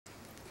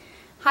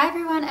Hi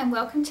everyone and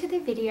welcome to the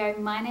video.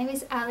 My name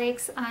is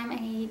Alex. I'm a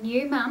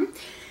new mum.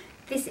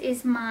 This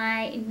is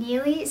my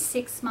nearly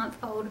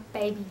 6-month-old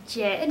baby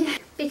Jed.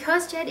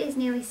 Because Jed is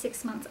nearly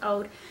 6 months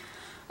old,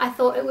 I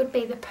thought it would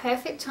be the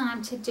perfect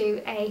time to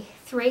do a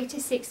 3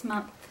 to 6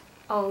 month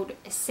old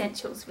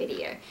essentials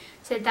video.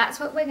 So that's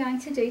what we're going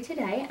to do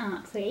today,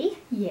 aren't we?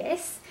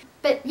 Yes.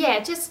 But yeah,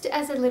 just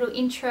as a little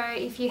intro,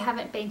 if you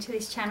haven't been to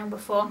this channel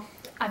before,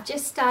 I've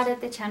just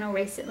started the channel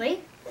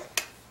recently.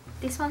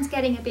 This one's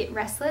getting a bit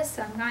restless,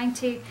 so I'm going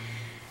to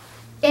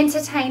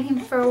entertain him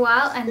for a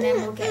while and then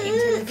we'll get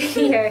into the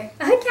video.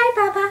 Okay,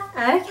 Baba.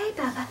 Okay,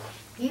 Baba.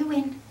 You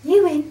win.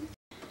 You win.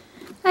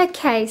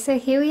 Okay, so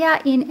here we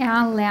are in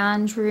our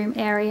lounge room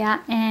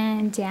area,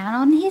 and down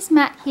on his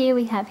mat here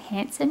we have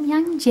handsome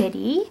young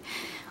Jeddy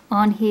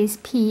on his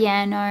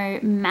piano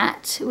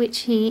mat,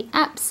 which he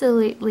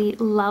absolutely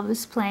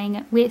loves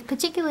playing with,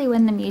 particularly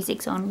when the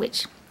music's on,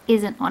 which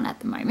isn't on at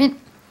the moment.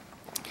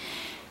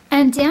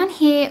 And down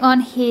here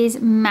on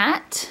his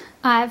mat,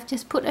 I've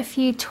just put a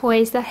few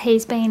toys that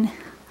he's been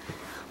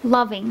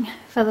loving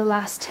for the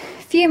last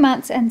few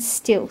months and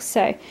still.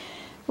 So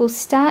we'll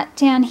start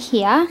down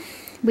here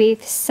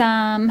with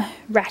some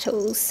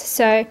rattles.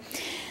 So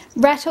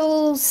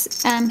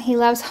rattles, he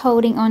loves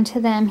holding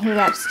onto them. He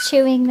loves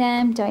chewing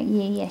them, don't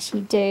you? Yes, you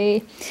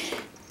do.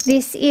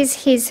 This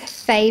is his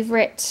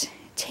favorite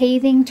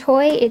teething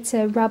toy. It's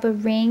a rubber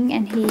ring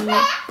and he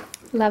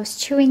loves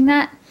chewing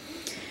that.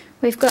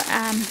 We've got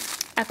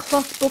a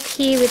cloth book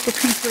here with the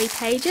crinkly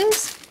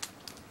pages,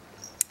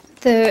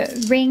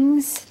 the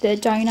rings, the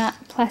donut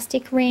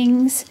plastic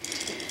rings,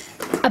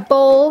 a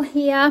ball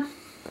here.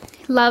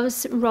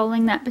 Loves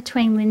rolling that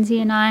between Lindsay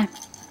and I.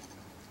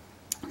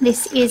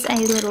 This is a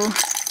little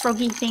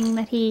froggy thing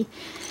that he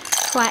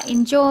quite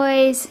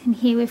enjoys. And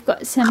here we've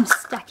got some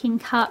stacking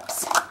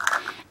cups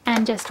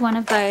and just one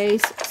of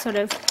those sort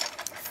of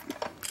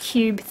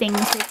cube things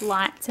with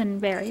lights and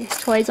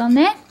various toys on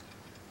there.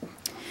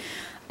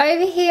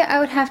 Over here, I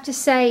would have to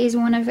say, is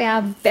one of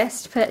our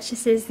best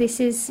purchases. This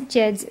is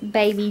Jed's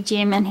baby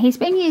gym, and he's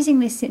been using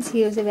this since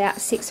he was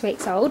about 6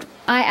 weeks old.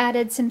 I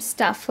added some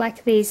stuff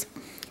like these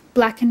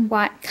black and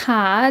white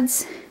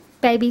cards.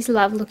 Babies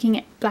love looking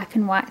at black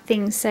and white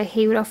things, so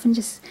he would often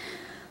just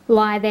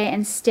lie there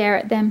and stare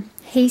at them.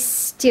 He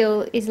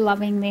still is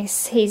loving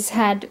this. He's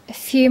had a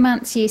few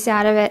months use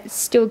out of it,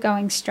 still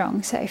going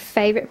strong, so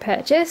favourite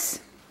purchase.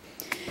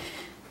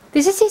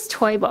 This is his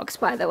toy box,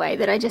 by the way,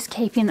 that I just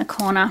keep in the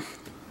corner.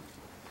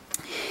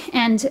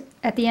 And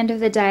at the end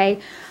of the day,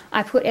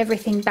 I put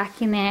everything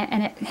back in there,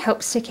 and it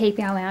helps to keep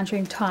our lounge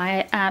room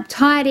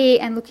tidy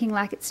and looking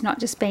like it's not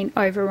just been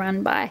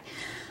overrun by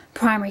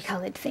primary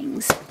coloured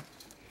things.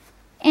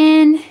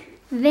 And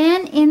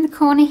then in the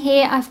corner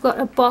here, I've got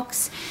a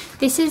box.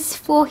 This is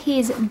for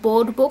his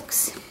board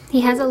books.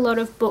 He has a lot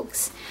of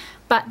books,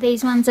 but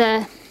these ones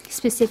are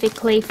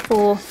specifically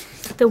for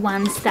the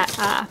ones that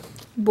are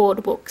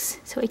board books.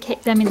 So we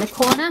keep them in the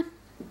corner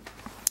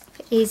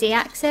for easy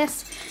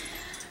access.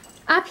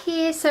 Up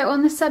here, so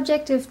on the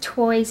subject of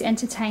toys,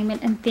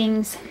 entertainment and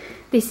things,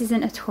 this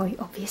isn't a toy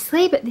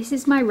obviously, but this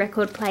is my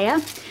record player.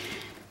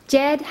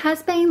 Jed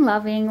has been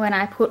loving when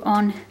I put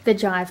on the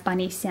Jive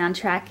Bunny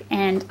soundtrack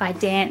and I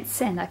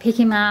dance and I pick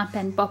him up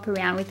and bop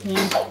around with him.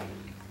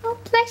 Oh,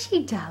 bless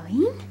you,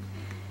 darling.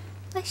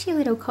 Bless your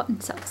little cotton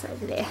socks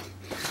over there.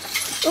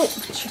 Oh,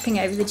 tripping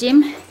over the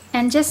gym.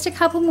 And just a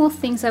couple more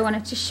things I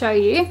wanted to show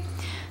you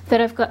that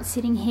I've got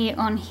sitting here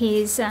on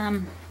his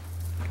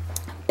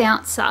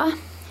bouncer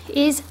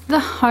is the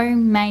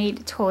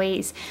homemade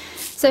toys.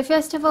 So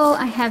first of all,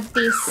 I have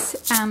this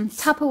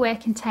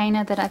Tupperware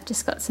container that I've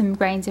just got some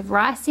grains of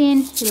rice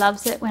in. He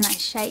loves it when I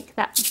shake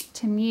that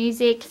to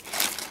music.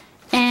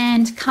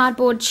 And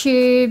cardboard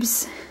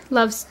tubes,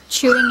 loves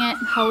chewing it,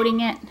 holding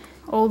it,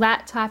 all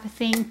that type of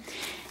thing.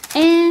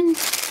 And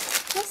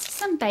just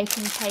some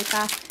baking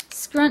paper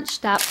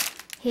scrunched up.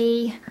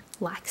 He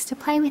likes to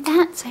play with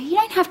that, so you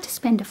don't have to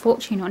spend a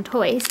fortune on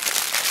toys.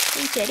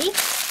 See, Jeddy?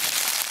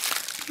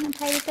 You want to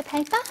play with the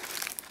paper?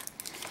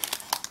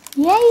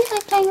 Yeah, you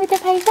like playing with the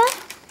paper?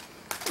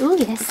 Oh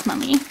yes,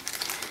 Mummy.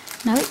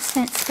 No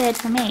expense spared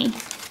for me.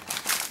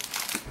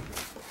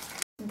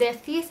 There are a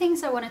few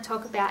things I want to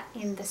talk about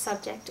in the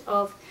subject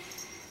of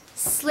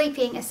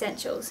sleeping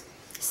essentials.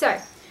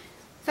 So,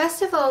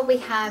 first of all, we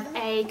have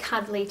a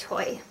cuddly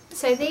toy.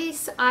 So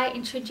these I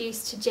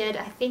introduced to Jed,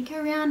 I think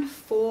around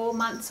 4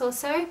 months or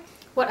so.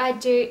 What I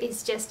do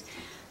is just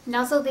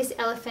nuzzle this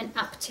elephant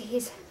up to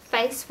his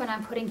face when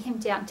I'm putting him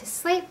down to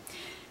sleep,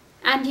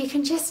 and you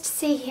can just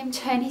see him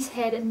turn his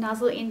head and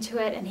nuzzle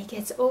into it, and he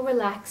gets all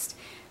relaxed,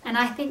 and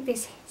I think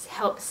this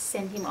helps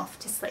send him off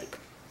to sleep.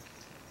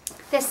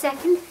 The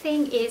second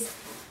thing is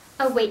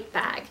a wheat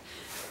bag.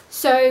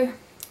 So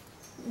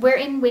we're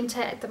in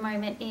winter at the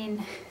moment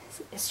in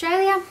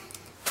Australia.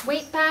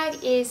 Wheat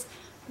bag is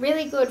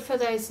really good for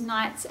those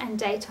nights and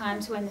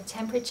daytimes when the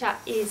temperature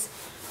is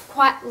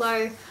quite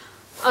low.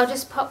 I'll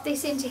just pop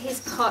this into his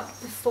cot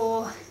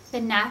before the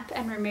nap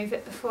and remove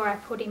it before I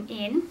put him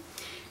in.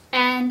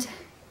 And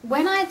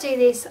when I do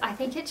this, I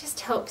think it just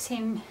helps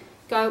him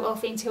go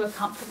off into a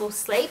comfortable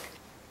sleep.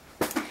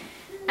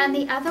 And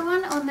the other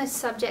one on the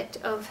subject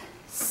of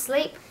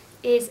sleep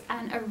is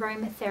an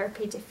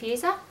aromatherapy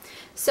diffuser.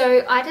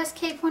 So I just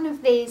keep one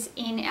of these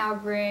in our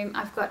room.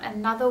 I've got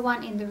another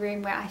one in the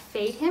room where I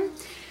feed him,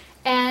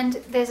 and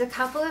there's a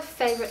couple of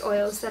favorite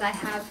oils that I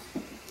have.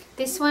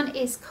 This one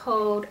is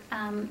called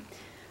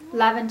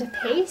Lavender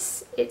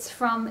Peace. It's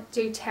from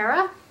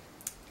doTERRA,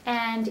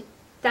 and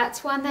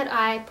that's one that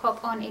I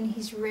pop on in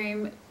his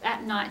room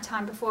at night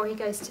time before he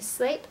goes to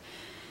sleep.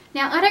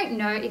 Now, I don't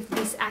know if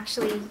this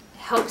actually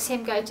helps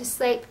him go to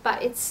sleep,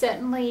 but it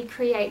certainly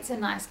creates a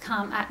nice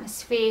calm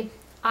atmosphere.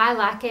 I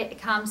like it,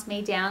 it calms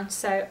me down,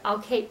 so I'll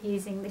keep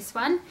using this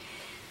one.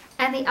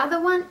 And the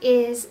other one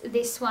is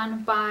this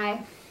one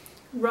by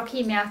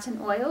Rocky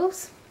Mountain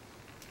Oils.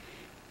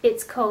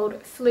 It's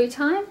called Flu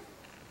Time.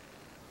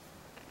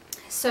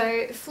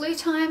 So Flu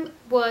Time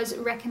was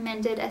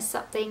recommended as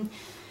something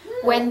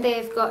when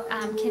they've got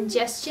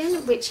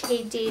congestion, which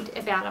he did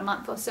about a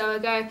month or so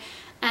ago,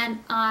 and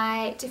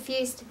I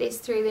diffused this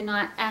through the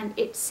night and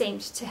it seemed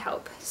to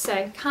help.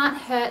 So can't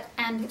hurt,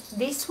 and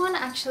this one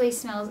actually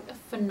smells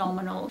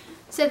phenomenal.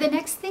 So the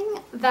next thing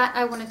that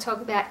I want to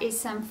talk about is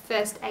some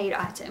first aid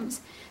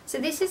items. So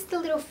this is the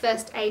little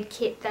first aid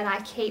kit that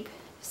I keep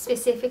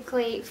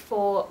specifically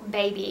for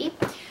baby,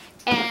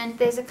 and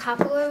there's a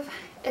couple of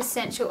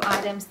essential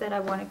items that I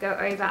want to go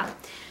over.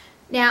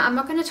 Now, I'm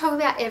not going to talk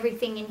about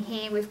everything in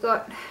here. We've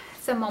got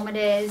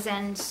thermometers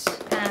and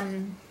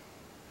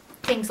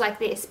things like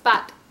this,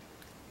 but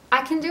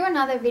I can do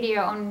another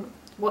video on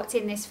what's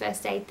in this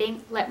first aid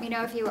thing. Let me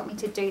know if you want me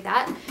to do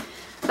that.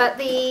 But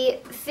the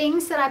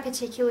things that I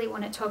particularly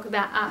want to talk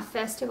about are,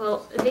 first of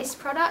all, this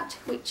product,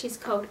 which is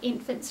called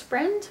Infant's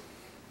Friend.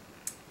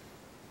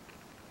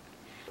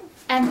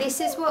 And this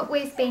is what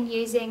we've been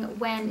using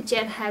when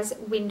Jed has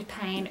wind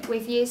pain.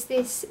 We've used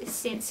this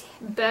since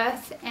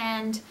birth,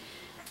 and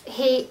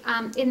he,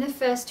 in the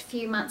first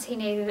few months, he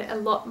needed it a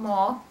lot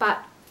more,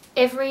 but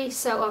every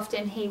so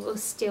often he will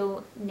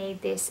still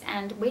need this,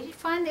 and we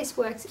find this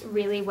works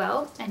really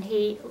well, and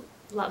he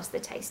loves the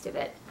taste of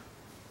it.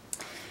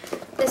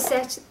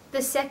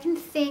 The second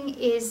thing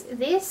is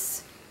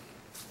this.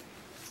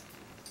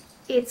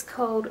 It's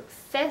called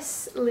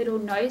Fess Little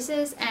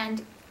Noses,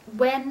 and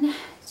when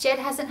Jed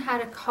hasn't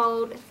had a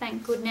cold,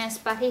 thank goodness,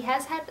 but he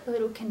has had a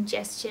little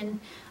congestion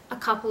a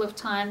couple of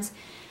times,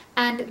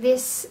 and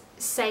this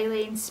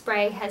saline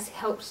spray has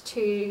helped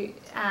to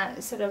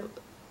sort of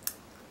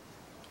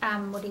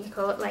what do you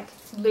call it, like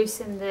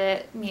loosen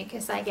the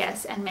mucus, I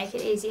guess, and make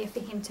it easier for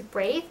him to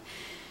breathe.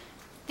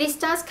 This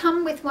does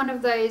come with one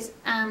of those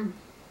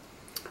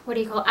what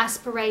do you call,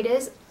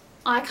 aspirators.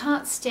 I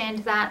can't stand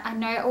that. I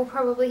know I'll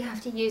probably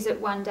have to use it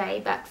one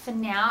day, but for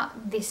now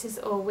this is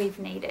all we've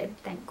needed,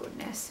 thank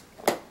goodness.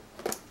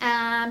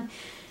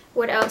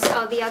 What else?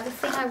 Oh, the other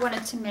thing I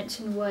wanted to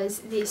mention was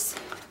this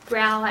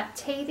Browlac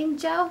teething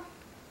gel.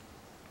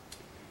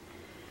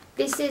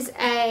 This is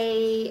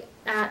a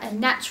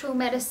natural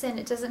medicine.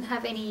 It doesn't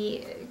have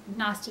any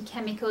nasty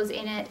chemicals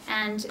in it,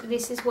 and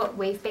this is what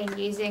we've been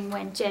using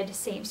when Jed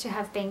seems to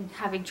have been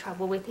having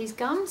trouble with his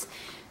gums.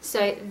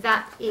 So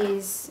that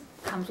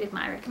comes with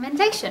my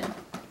recommendation.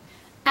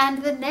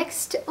 And the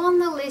next on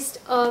the list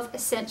of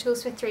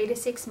essentials for 3 to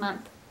 6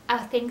 months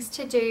are things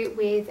to do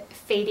with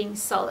feeding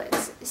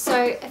solids.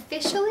 So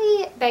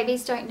officially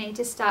babies don't need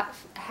to start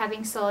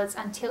having solids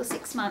until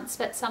 6 months,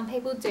 but some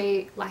people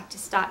do like to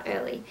start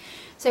early.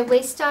 So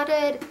we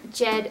started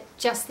Jed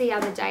just the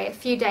other day, a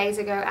few days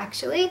ago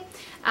actually,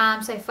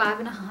 so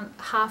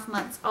 5.5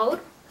 months old.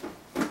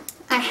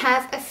 I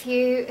have a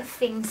few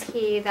things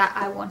here that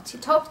I want to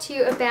talk to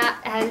you about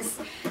as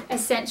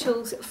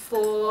essentials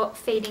for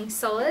feeding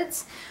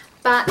solids,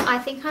 but I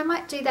think I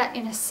might do that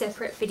in a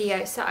separate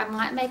video, so I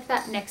might make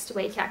that next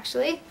week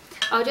actually.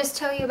 I'll just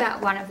tell you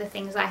about one of the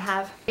things I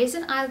have. The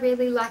reason I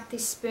really like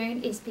this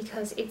spoon is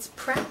because it's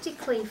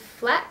practically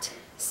flat,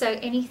 so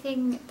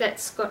anything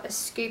that's got a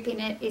scoop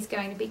in it is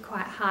going to be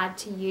quite hard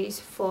to use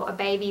for a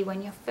baby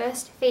when you're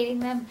first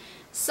feeding them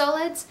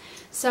solids.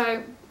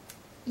 So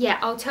yeah,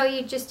 I'll tell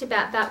you just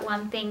about that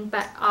one thing,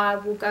 but I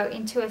will go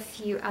into a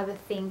few other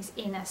things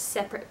in a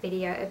separate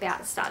video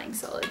about starting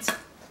solids.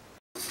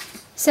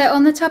 So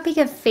on the topic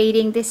of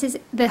feeding, this is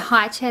the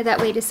high chair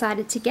that we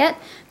decided to get.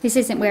 This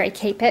isn't where I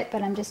keep it,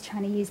 but I'm just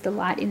trying to use the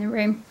light in the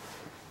room.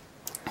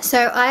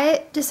 So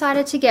I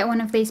decided to get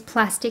one of these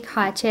plastic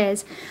high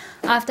chairs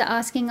after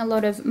asking a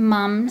lot of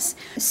mums.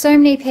 So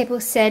many people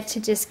said to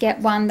just get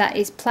one that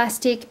is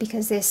plastic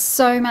because they're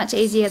so much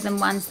easier than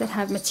ones that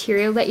have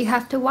material that you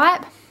have to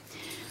wipe.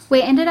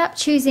 We ended up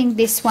choosing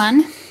this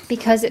one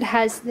because it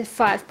has the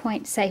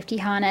 5-point safety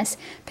harness,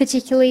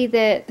 particularly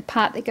the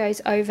part that goes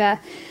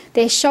over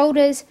their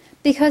shoulders.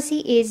 Because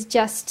he is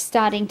just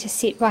starting to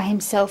sit by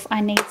himself,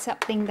 I need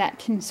something that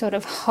can sort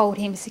of hold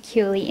him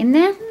securely in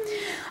there.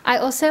 I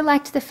also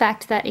liked the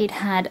fact that it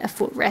had a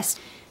footrest.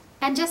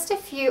 And just a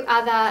few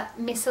other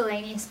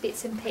miscellaneous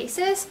bits and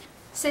pieces.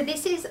 So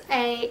this is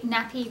a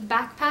nappy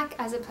backpack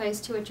as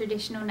opposed to a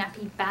traditional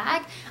nappy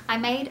bag. I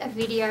made a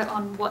video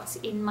on what's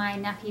in my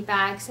nappy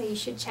bag, so you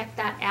should check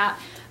that out.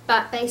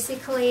 But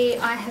basically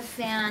I have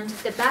found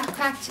the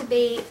backpack to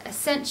be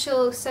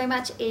essential, so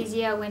much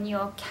easier when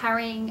you're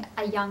carrying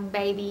a young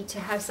baby to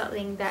have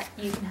something that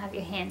you can have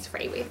your hands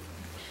free with.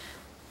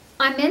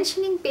 I'm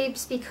mentioning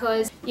bibs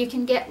because you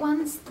can get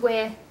ones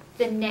where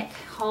the neck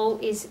hole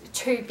is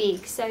too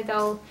big, so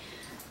they'll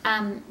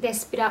their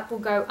spit up will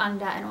go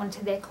under and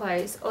onto their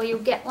clothes, or you'll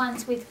get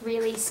ones with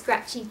really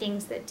scratchy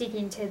things that dig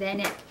into their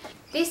neck.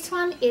 This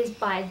one is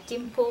by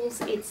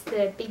Dimples. It's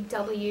the Big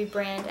W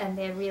brand and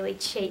they're really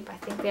cheap. I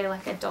think they're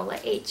like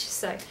 $1 each,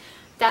 so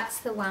that's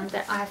the one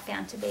that I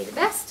found to be the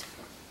best,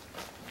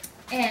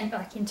 and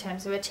like in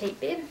terms of a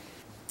cheap bib.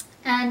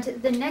 And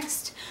the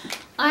next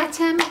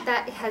item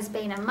that has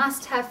been a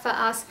must-have for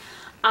us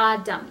are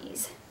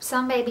dummies.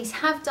 Some babies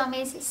have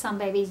dummies, some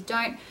babies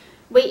don't.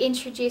 We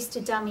introduced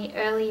a dummy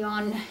early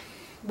on.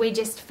 We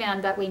just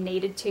found that we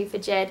needed to for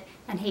Jed,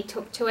 and he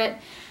took to it.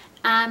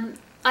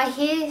 I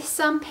hear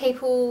some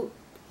people,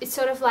 it's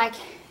sort of a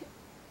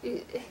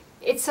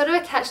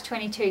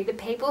catch-22. The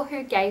people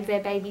who gave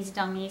their babies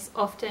dummies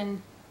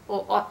often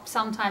or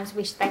sometimes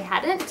wish they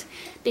hadn't,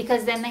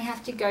 because then they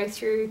have to go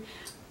through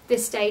the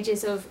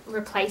stages of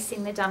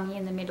replacing the dummy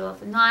in the middle of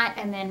the night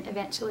and then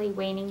eventually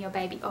weaning your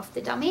baby off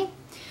the dummy.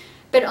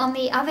 But on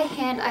the other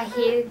hand, I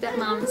hear that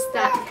mums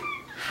that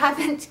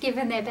haven't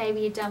given their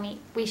baby a dummy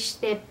wish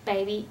their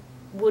baby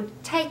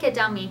would take a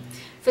dummy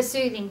for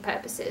soothing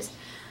purposes.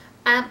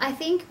 I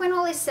think when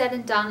all is said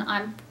and done,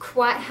 I'm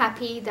quite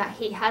happy that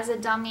he has a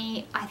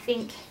dummy. I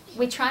think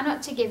we try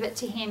not to give it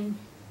to him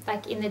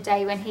like in the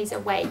day when he's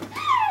awake,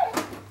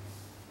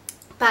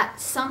 but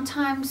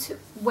sometimes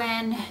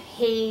when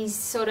he's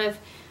sort of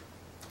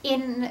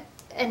in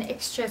an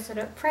extra sort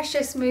of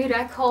precious mood,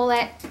 I call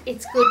it,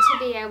 it's good to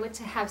be able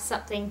to have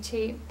something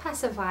to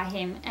pacify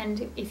him.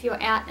 And if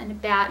you're out and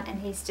about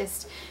and he's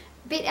just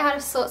a bit out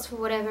of sorts for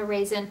whatever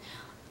reason,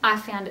 I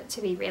found it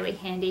to be really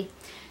handy.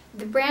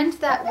 The brand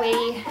that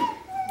we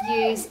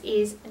use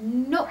is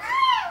Nook.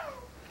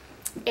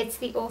 It's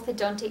the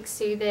orthodontic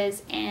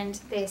soothers, and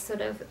they're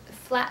sort of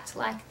flat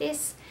like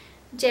this.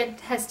 Jed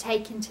has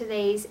taken to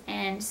these,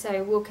 and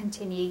so we'll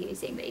continue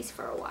using these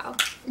for a while.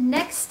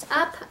 Next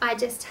up, I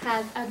just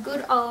have a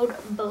good old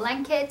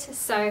blanket.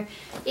 So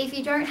if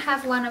you don't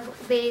have one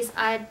of these,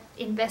 I'd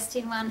invest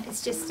in one.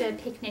 It's just a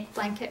picnic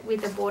blanket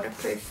with a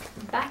waterproof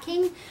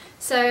backing.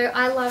 So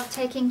I love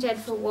taking Jed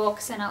for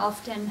walks, and I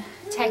often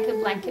take a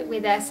blanket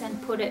with us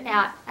and put it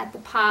out at the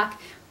park.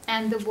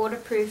 And the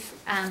waterproof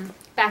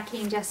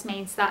backing just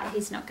means that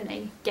he's not going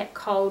to get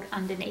cold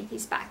underneath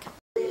his back.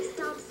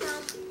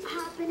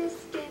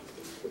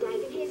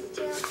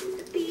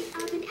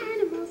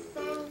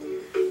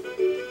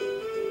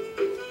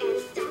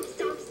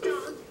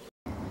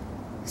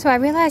 So I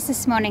realised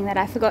this morning that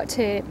I forgot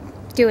to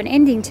do an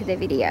ending to the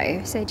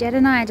video. So Jed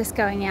and I are just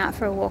going out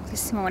for a walk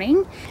this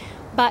morning.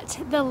 But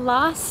the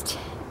last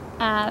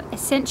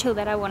essential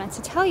that I wanted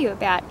to tell you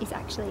about is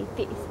actually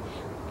this.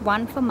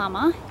 One for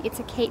Mama. It's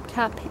a keep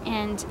cup,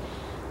 and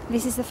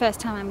this is the first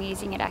time I'm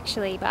using it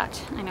actually,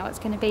 but I know it's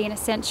going to be an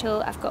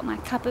essential. I've got my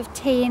cup of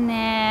tea in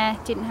there.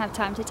 Didn't have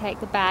time to take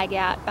the bag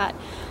out, but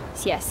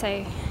yeah,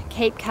 so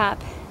keep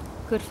cup,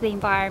 good for the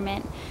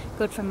environment,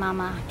 good for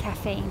Mama,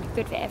 caffeine,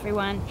 good for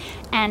everyone.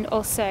 And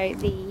also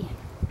the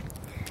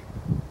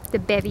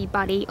Bevy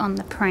Buddy on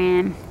the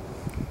pram,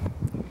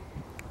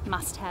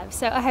 must have.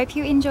 So I hope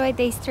you enjoyed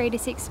these 3 to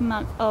 6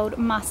 month old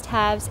must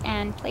haves,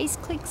 and please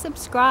click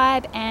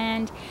subscribe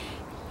and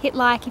hit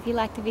like if you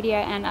like the video,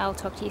 and I'll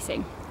talk to you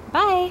soon.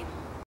 Bye!